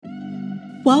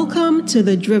Welcome to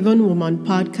the Driven Woman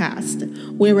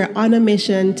podcast, where we're on a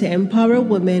mission to empower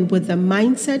women with the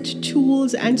mindset,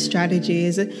 tools, and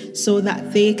strategies so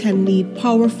that they can lead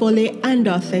powerfully and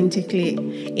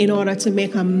authentically in order to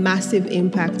make a massive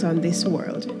impact on this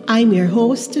world. I'm your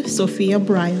host, Sophia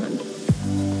Bryan.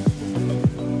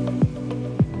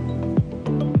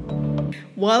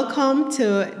 Welcome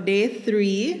to day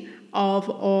 3 of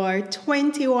our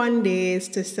 21 days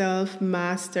to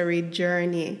self-mastery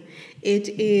journey. It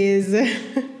is,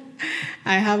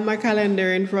 I have my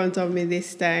calendar in front of me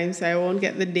this time, so I won't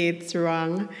get the dates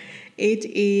wrong. It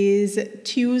is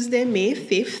Tuesday, May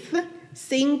 5th,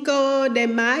 Cinco de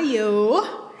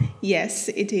Mayo. Yes,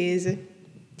 it is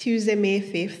Tuesday, May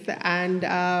 5th, and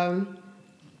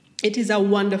it is a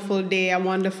wonderful day, a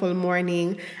wonderful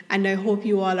morning, and I hope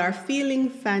you all are feeling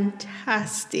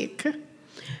fantastic.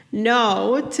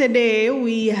 Now, today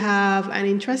we have an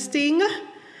interesting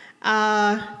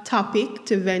topic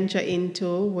to venture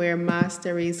into where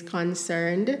mastery is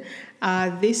concerned.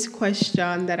 This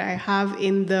question that I have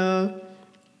in the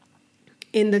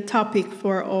topic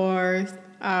for our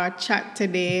chat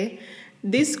today,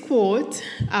 this quote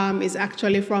is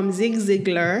actually from Zig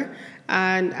Ziglar,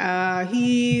 and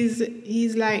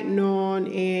he's like known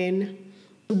in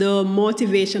the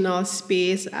motivational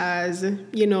space as,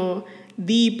 you know,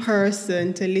 the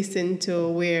person to listen to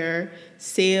where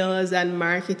sales and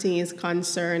marketing is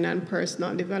concerned and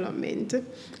personal development.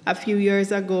 A few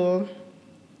years ago,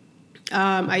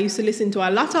 I used to listen to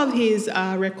a lot of his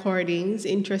recordings,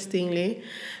 interestingly.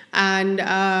 And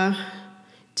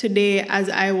today, as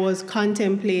I was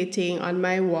contemplating on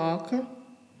my walk,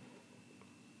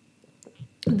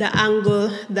 the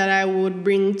angle that I would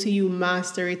bring to you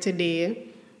mastery today,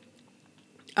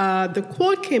 the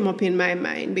quote came up in my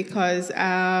mind because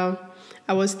I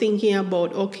was thinking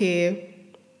about, okay,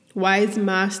 why is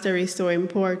mastery so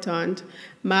important?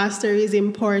 Mastery is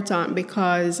important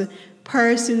because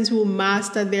persons who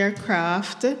master their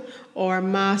craft or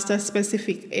master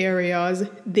specific areas,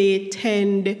 they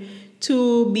tend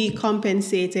to be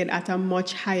compensated at a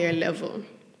much higher level,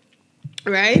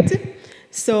 right?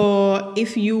 So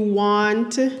if you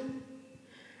want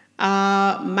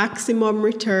maximum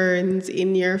returns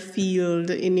in your field,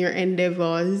 in your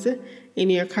endeavors, in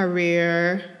your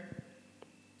career,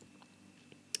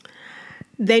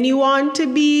 then you want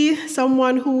to be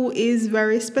someone who is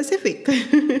very specific,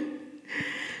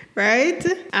 right?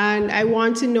 And I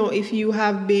want to know if you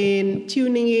have been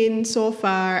tuning in so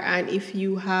far and if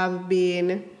you have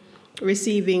been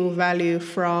receiving value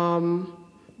from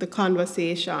the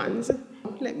conversations.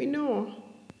 Let me know.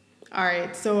 All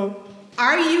right, so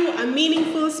are you a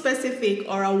meaningful specific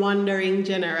or a wandering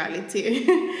generality?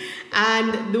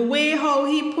 And the way how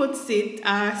he puts it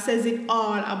says it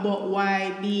all about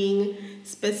why being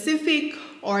specific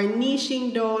or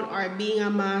niching down or being a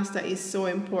master is so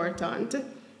important.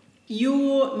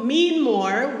 You mean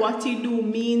more, what you do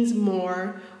means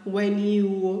more when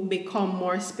you become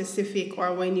more specific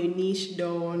or when you niche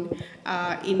down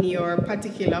in your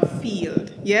particular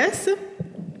field. Yes?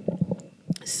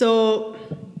 So,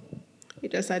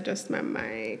 just adjust my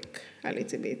mic a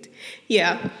little bit.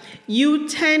 Yeah, you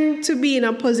tend to be in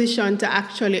a position to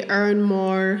actually earn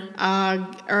more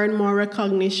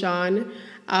recognition,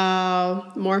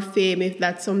 more fame if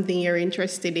that's something you're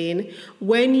interested in.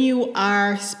 When you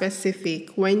are specific,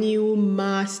 when you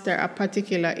master a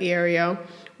particular area,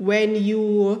 when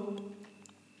you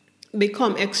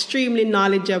become extremely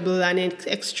knowledgeable and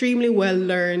extremely well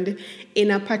learned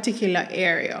in a particular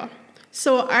area.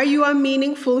 So are you a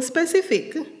meaningful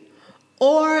specific?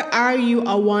 Or are you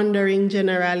a wandering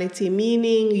generality,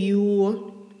 meaning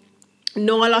you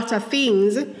know a lot of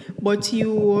things, but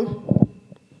you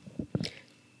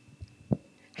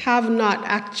have not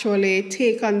actually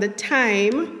taken the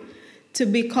time to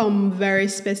become very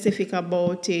specific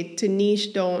about it, to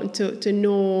niche down, to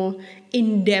know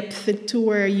in depth to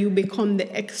where you become the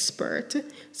expert.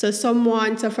 So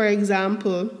for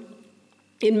example,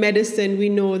 in medicine, we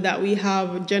know that we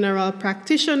have general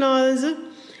practitioners,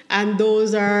 and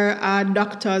those are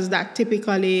doctors that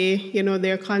typically,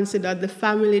 they're considered the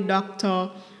family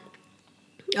doctor.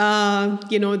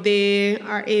 They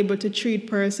are able to treat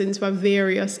persons for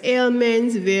various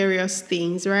ailments, various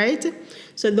things, right?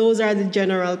 So those are the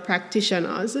general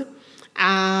practitioners.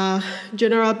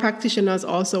 General practitioners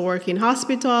also work in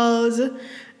hospitals,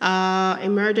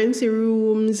 emergency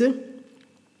rooms.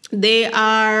 They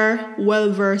are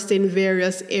well versed in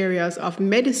various areas of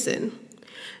medicine.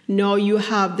 Now you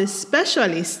have the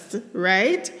specialists,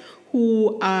 right,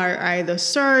 who are either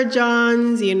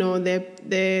surgeons,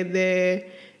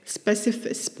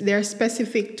 they're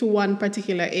specific to one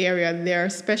particular area. They're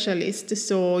specialists.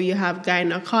 So you have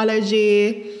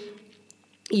gynecology,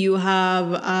 you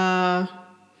have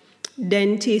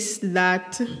dentists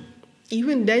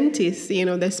even dentists,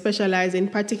 they specialize in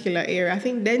particular area. I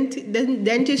think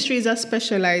dentistry is a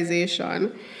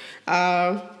specialization.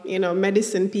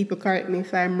 Medicine people, correct me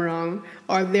if I'm wrong,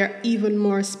 or there are even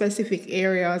more specific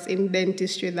areas in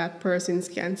dentistry that persons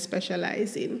can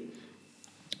specialize in.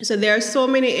 So there are so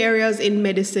many areas in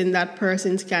medicine that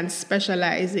persons can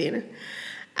specialize in.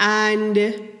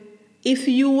 And if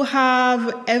you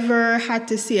have ever had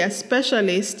to see a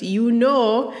specialist, you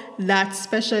know that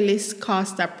specialists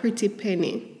cost a pretty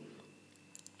penny,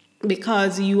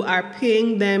 because you are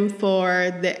paying them for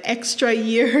the extra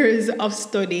years of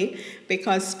study,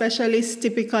 because specialists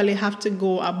typically have to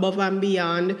go above and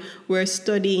beyond where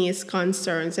studying is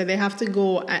concerned. So they have to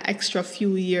go an extra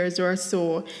few years or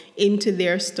so into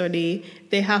their study.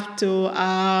 They have to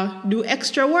do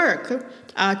extra work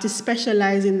to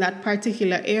specialize in that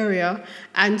particular area.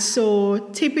 And so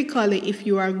typically, if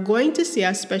you are going to see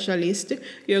a specialist,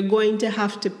 you're going to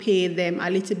have to pay them a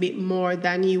little bit more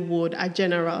than you would a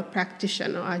general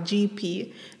practitioner, a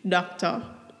GP, doctor.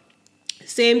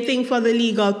 Same thing for the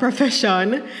legal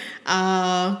profession.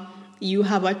 You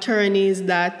have attorneys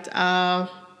that,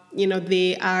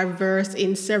 they are versed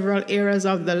in several areas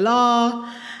of the law,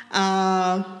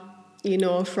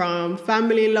 from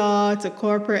family law to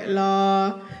corporate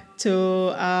law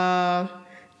to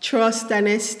trust and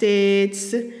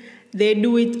estates. They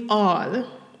do it all.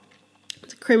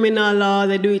 Criminal law,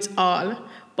 they do it all.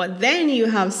 But then you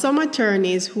have some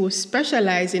attorneys who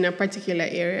specialize in a particular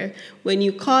area. When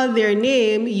you call their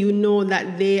name, you know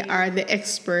that they are the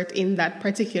expert in that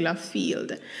particular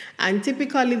field. And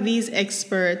typically these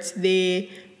experts, they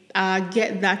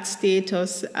get that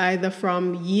status either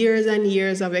from years and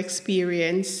years of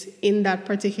experience in that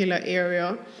particular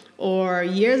area, or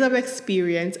years of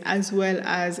experience as well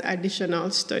as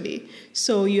additional study.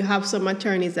 So you have some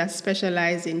attorneys that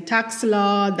specialize in tax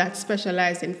law, that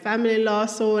specialize in family law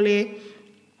solely,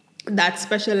 that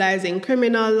specialize in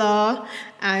criminal law,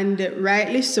 and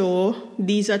rightly so,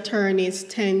 these attorneys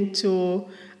tend to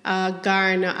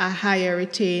garner a higher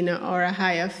retainer or a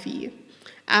higher fee.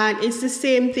 And it's the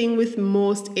same thing with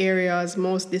most areas,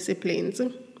 most disciplines.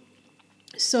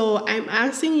 So I'm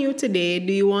asking you today,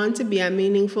 do you want to be a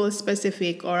meaningful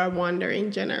specific or a wandering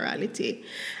generality?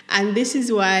 And this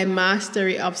is why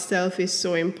mastery of self is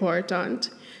so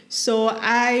important. So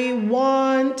I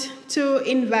want to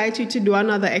invite you to do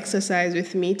another exercise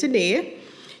with me today.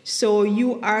 So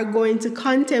you are going to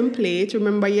contemplate.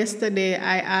 Remember yesterday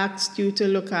I asked you to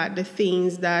look at the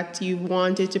things that you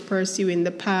wanted to pursue in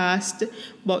the past,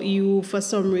 but you for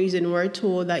some reason were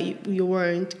told that you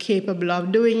weren't capable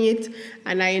of doing it.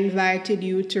 And I invited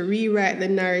you to rewrite the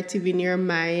narrative in your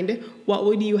mind. What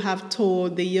would you have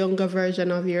told the younger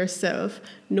version of yourself,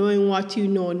 knowing what you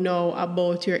know now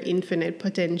about your infinite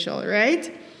potential,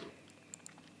 right?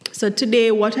 So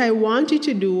today, what I want you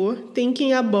to do,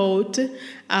 thinking about, keep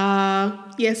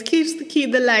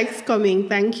the likes coming.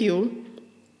 Thank you.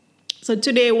 So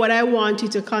today, what I want you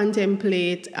to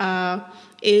contemplate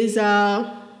is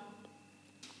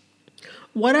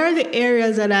what are the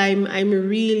areas that I'm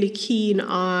really keen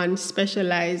on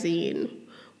specializing in?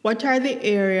 What are the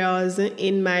areas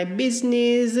in my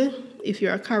business? If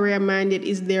you're career-minded,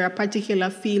 is there a particular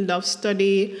field of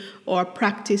study or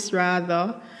practice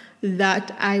rather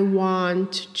that I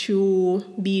want to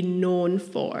be known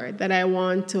for, that I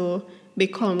want to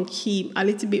become a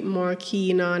little bit more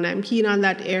keen on? I'm keen on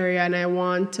that area and I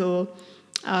want to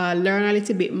learn a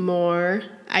little bit more.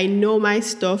 I know my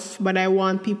stuff, but I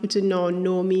want people to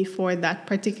know me for that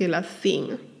particular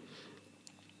thing.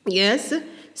 Yes?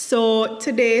 So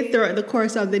today, throughout the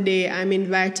course of the day, I'm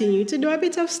inviting you to do a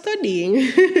bit of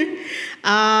studying.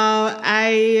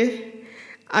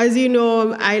 As you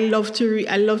know, I love to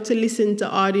listen to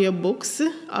audiobooks,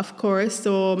 of course.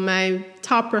 So my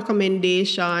top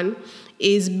recommendation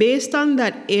is based on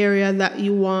that area that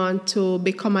you want to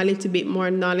become a little bit more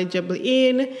knowledgeable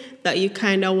in, that you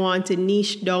kind of want to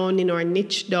niche down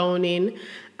in,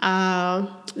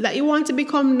 that you want to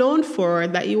become known for,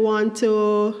 that you want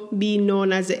to be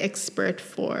known as an expert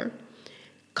for.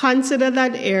 Consider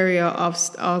that area of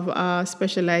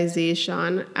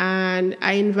specialization, and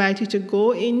I invite you to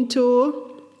go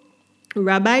into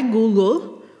Rabbi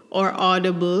Google or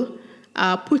Audible,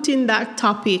 put in that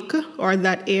topic or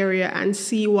that area and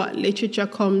see what literature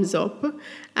comes up.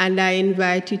 And I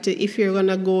invite you to, if you're going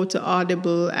to go to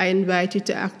Audible, I invite you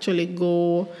to actually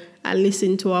go and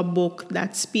listen to a book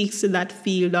that speaks to that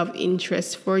field of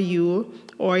interest for you,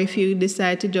 or if you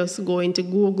decide to just go into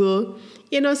Google,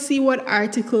 see what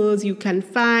articles you can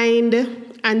find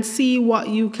and see what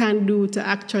you can do to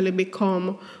actually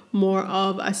become more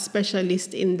of a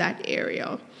specialist in that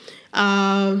area.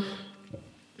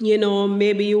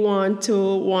 Maybe you want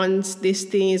to, once this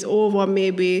thing is over,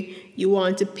 maybe you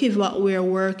want to pivot where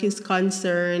work is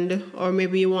concerned, or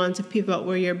maybe you want to pivot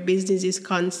where your business is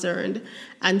concerned.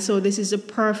 And so this is a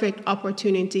perfect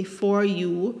opportunity for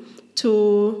you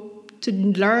to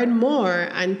learn more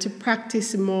and to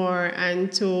practice more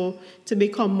and to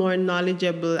become more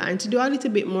knowledgeable and to do a little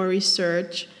bit more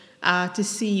research to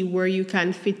see where you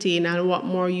can fit in and what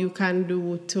more you can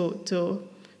do to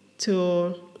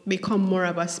become more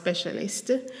of a specialist.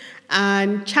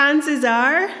 And chances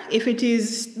are, if it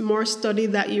is more study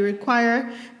that you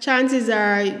require, chances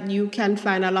are you can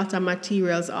find a lot of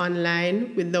materials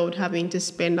online without having to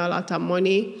spend a lot of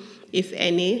money, if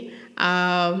any.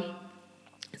 So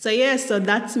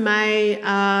that's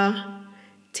my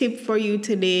tip for you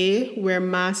today where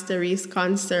mastery is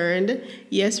concerned.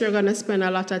 Yes, we're going to spend a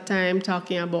lot of time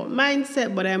talking about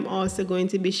mindset, but I'm also going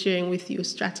to be sharing with you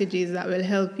strategies that will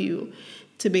help you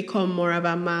to become more of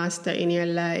a master in your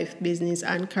life, business,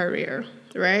 and career,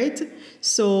 right?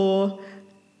 So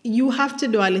you have to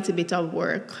do a little bit of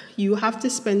work. You have to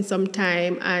spend some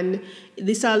time, and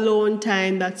this alone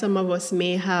time that some of us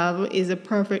may have is a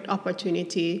perfect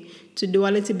opportunity to do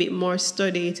a little bit more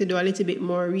study, to do a little bit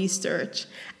more research.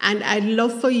 And I'd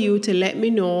love for you to let me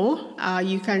know.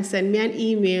 You can send me an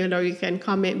email or you can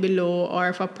comment below, or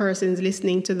if a person's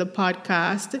listening to the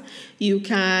podcast, you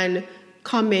can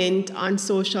comment on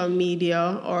social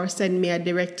media or send me a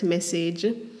direct message,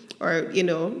 or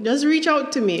just reach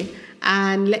out to me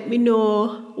and let me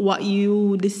know what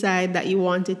you decide that you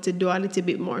wanted to do a little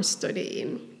bit more study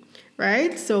in,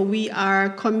 right? So we are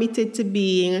committed to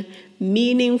being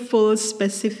meaningful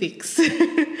specifics.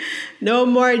 No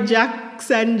more Jacks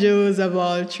and Joes of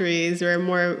all trades. We're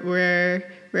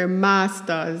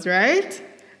masters, right?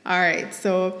 All right,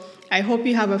 so I hope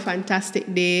you have a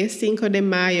fantastic day. Cinco de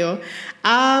Mayo.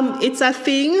 It's a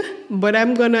thing, but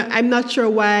I'm not sure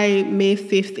why May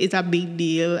 5th is a big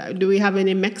deal. Do we have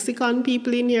any Mexican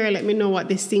people in here? Let me know what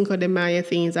this Cinco de Mayo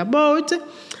thing is about.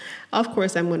 Of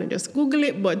course, I'm going to just Google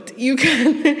it, but you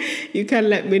can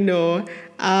let me know.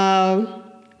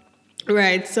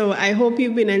 Right, so I hope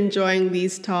you've been enjoying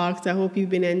these talks. I hope you've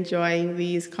been enjoying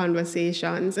these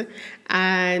conversations,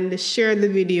 and share the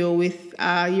video with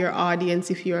your audience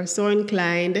if you are so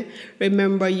inclined.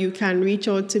 Remember, you can reach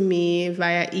out to me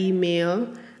via email,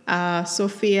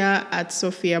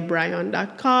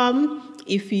 sophia@sophiabryan.com.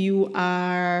 If you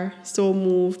are so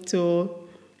moved to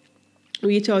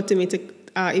reach out to me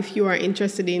if you are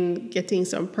interested in getting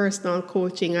some personal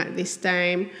coaching at this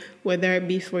time, whether it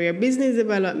be for your business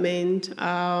development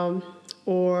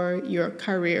or your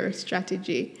career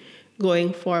strategy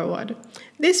going forward.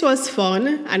 This was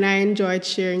fun, and I enjoyed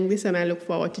sharing this, and I look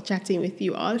forward to chatting with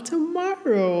you all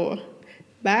tomorrow.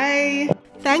 Bye.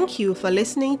 Thank you for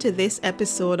listening to this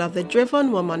episode of the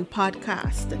Driven Woman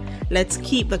podcast. Let's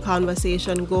keep the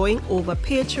conversation going over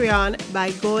Patreon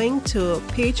by going to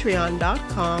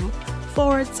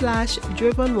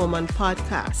patreon.com/Driven Woman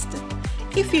podcast.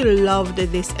 If you loved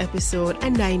this episode,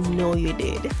 and I know you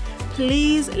did,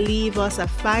 please leave us a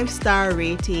 5-star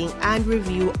rating and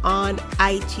review on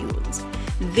iTunes.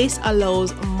 This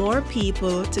allows more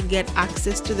people to get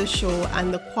access to the show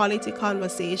and the quality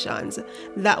conversations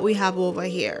that we have over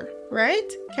here, right?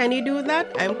 Can you do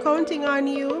that? I'm counting on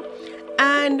you.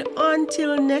 And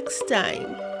until next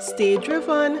time, stay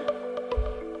driven.